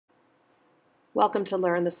Welcome to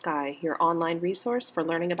Learn the Sky, your online resource for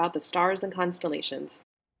learning about the stars and constellations.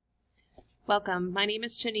 Welcome, my name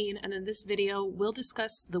is Janine, and in this video we'll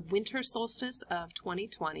discuss the winter solstice of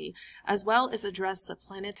 2020, as well as address the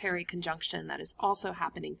planetary conjunction that is also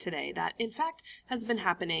happening today, that in fact has been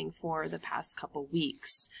happening for the past couple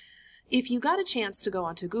weeks. If you got a chance to go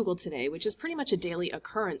onto Google today, which is pretty much a daily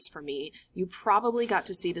occurrence for me, you probably got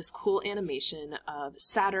to see this cool animation of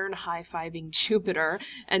Saturn high-fiving Jupiter,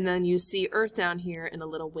 and then you see Earth down here in a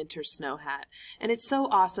little winter snow hat. And it's so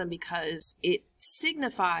awesome because it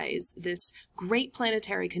signifies this great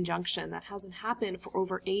planetary conjunction that hasn't happened for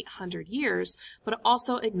over 800 years, but it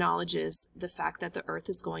also acknowledges the fact that the Earth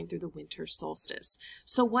is going through the winter solstice.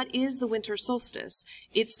 So what is the winter solstice?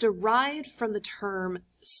 It's derived from the term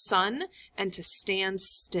sun and to stand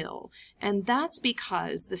still. And that's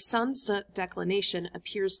because the sun's declination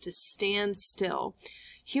appears to stand still.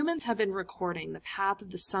 Humans have been recording the path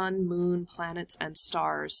of the sun, moon, planets, and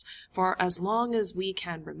stars for as long as we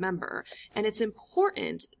can remember. And it's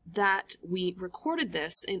important that we recorded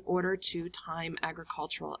this in order to time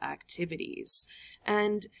agricultural activities.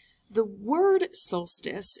 And the word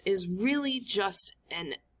solstice is really just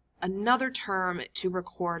another term to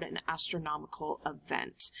record an astronomical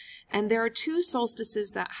event. And there are two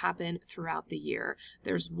solstices that happen throughout the year.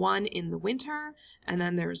 There's one in the winter, and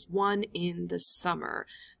then there's one in the summer.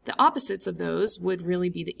 The opposites of those would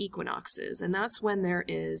really be the equinoxes, and that's when there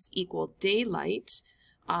is equal daylight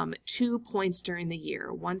 2 points during the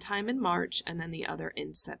year, one time in March and then the other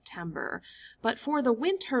in September. But for the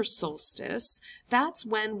winter solstice, that's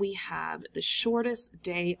when we have the shortest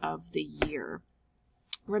day of the year.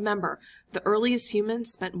 Remember, the earliest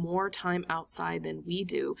humans spent more time outside than we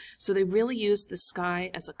do, so they really used the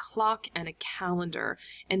sky as a clock and a calendar,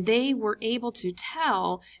 and they were able to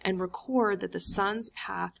tell and record that the sun's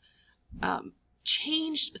path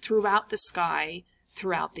changed throughout the sky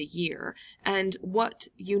throughout the year. And what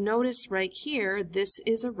you notice right here, this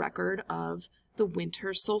is a record of the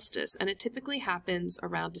winter solstice, and it typically happens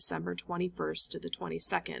around December 21st to the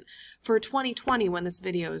 22nd. For 2020, when this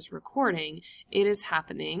video is recording, it is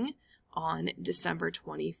happening on December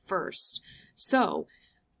 21st. So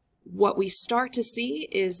what we start to see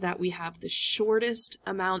is that we have the shortest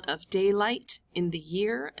amount of daylight in the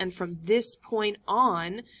year, and from this point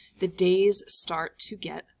on, the days start to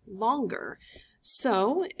get longer.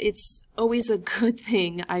 So it's always a good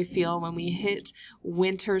thing, I feel, when we hit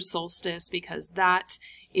winter solstice, because that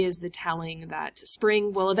is the telling that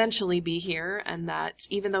spring will eventually be here, and that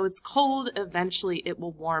even though it's cold, eventually it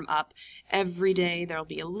will warm up. Every day there'll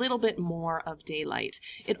be a little bit more of daylight.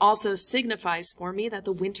 It also signifies for me that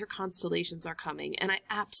the winter constellations are coming, and I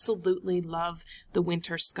absolutely love the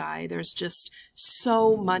winter sky. There's just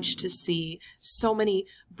so much to see, so many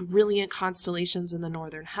brilliant constellations in the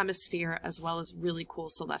northern hemisphere, as well as really cool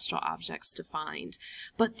celestial objects to find.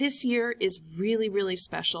 But this year is really, really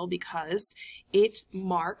special because it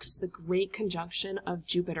marks the great conjunction of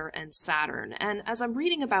Jupiter and Saturn. And as I'm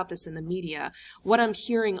reading about this in the media, what I'm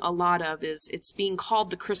hearing a lot of is it's being called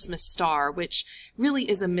the Christmas star, which really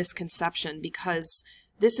is a misconception because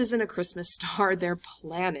this isn't a Christmas star, they're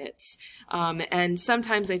planets. And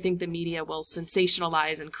sometimes I think the media will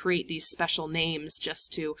sensationalize and create these special names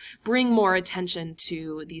just to bring more attention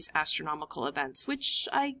to these astronomical events, which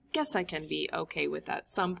I guess I can be okay with at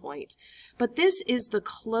some point. But this is the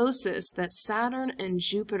closest that Saturn and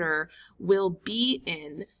Jupiter will be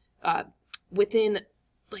in within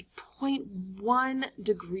like 0.1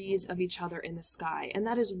 degrees of each other in the sky, and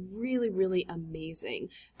that is really, really amazing.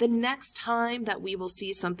 The next time that we will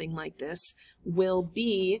see something like this will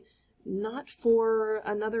be not for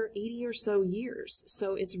another 80 or so years.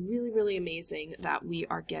 So it's really, really amazing that we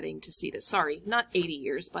are getting to see this. Sorry, not 80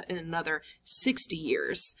 years, but in another 60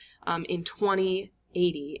 years. In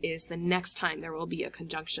 2080 is the next time there will be a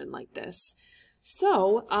conjunction like this.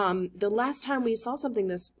 So, the last time we saw something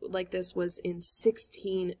like this was in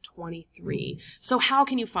 1623. So how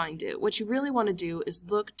can you find it? What you really want to do is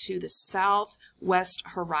look to the southwest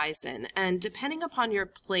horizon, and depending upon your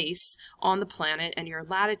place on the planet and your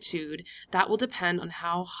latitude, that will depend on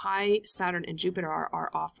how high Saturn and Jupiter are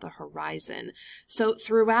off the horizon. So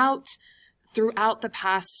throughout the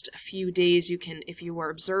past few days, you can, if you were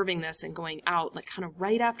observing this and going out, like kind of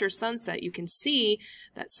right after sunset, you can see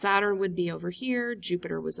that Saturn would be over here,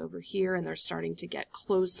 Jupiter was over here, and they're starting to get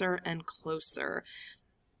closer and closer.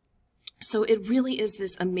 So it really is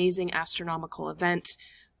this amazing astronomical event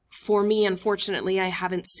For me, unfortunately, I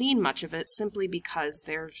haven't seen much of it simply because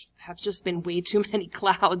there have just been way too many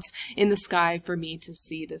clouds in the sky for me to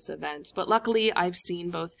see this event. But luckily, I've seen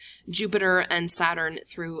both Jupiter and Saturn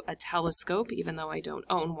through a telescope, even though I don't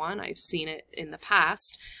own one. I've seen it in the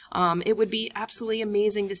past. It would be absolutely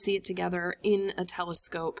amazing to see it together in a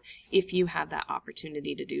telescope if you have that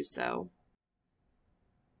opportunity to do so.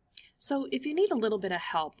 So if you need a little bit of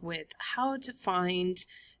help with how to find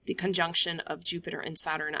the conjunction of Jupiter and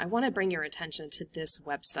Saturn, I want to bring your attention to this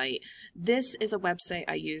website. This is a website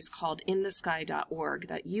I use called inthesky.org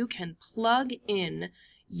that you can plug in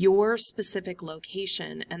your specific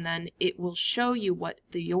location, and then it will show you what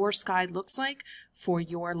your sky looks like for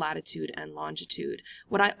your latitude and longitude.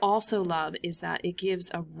 What I also love is that it gives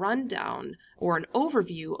a rundown or an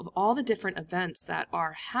overview of all the different events that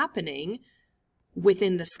are happening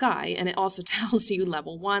within the sky, and it also tells you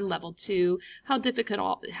level 1, level 2, how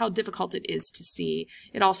difficult it is to see.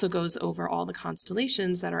 It also goes over all the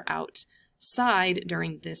constellations that are outside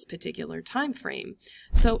during this particular time frame.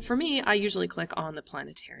 So for me, I usually click on the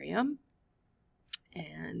planetarium,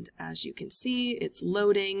 and as you can see, it's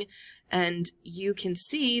loading, and you can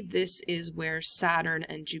see this is where Saturn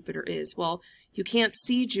and Jupiter is. Well, you can't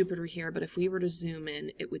see Jupiter here, but if we were to zoom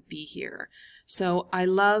in, it would be here. So I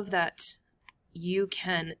love that you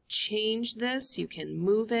can change this, you can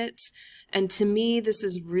move it, and to me this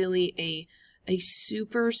is really a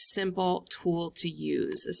super simple tool to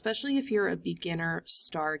use, especially if you're a beginner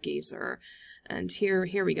stargazer. And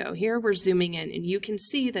here we go. Here we're zooming in, and you can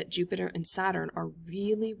see that Jupiter and Saturn are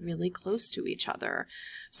really, really close to each other.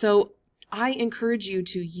 So I encourage you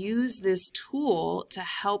to use this tool to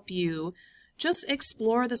help you just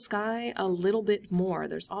explore the sky a little bit more.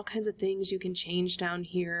 There's all kinds of things you can change down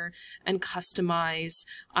here and customize.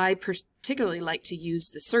 I particularly like to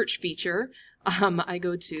use the search feature. I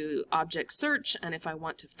go to object search, and if I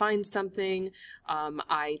want to find something,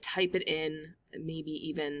 I type it in, maybe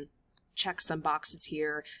even check some boxes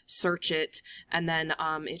here, search it, and then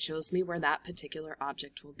it shows me where that particular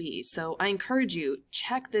object will be. So I encourage you,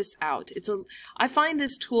 check this out. I find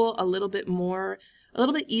this tool a little bit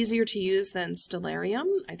easier to use than Stellarium.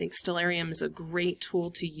 I think Stellarium is a great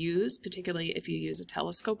tool to use, particularly if you use a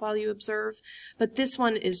telescope while you observe. But this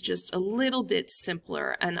one is just a little bit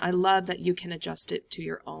simpler, and I love that you can adjust it to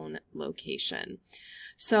your own location.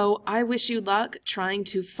 So I wish you luck trying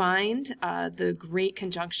to find the great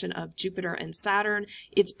conjunction of Jupiter and Saturn.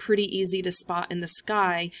 It's pretty easy to spot in the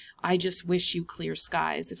sky. I just wish you clear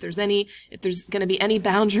skies. If there's going to be any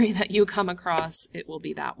boundary that you come across, it will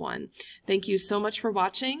be that one. Thank you so much for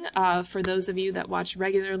watching. For those of you that watch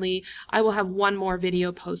regularly, I will have one more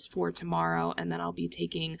video post for tomorrow, and then I'll be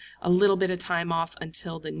taking a little bit of time off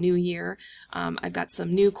until the new year. I've got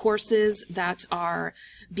some new courses that are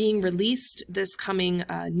being released this coming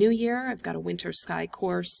new year. I've got a winter sky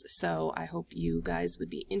course, so I hope you guys would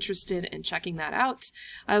be interested in checking that out.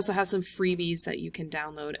 I also have some freebies that you can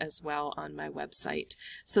download as well on my website.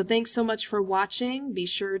 So thanks so much for watching. Be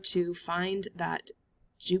sure to find that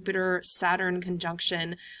Jupiter-Saturn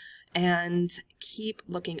conjunction and keep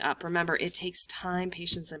looking up. Remember, it takes time,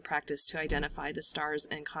 patience, and practice to identify the stars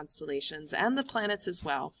and constellations and the planets as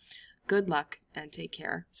well. Good luck and take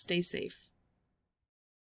care. Stay safe.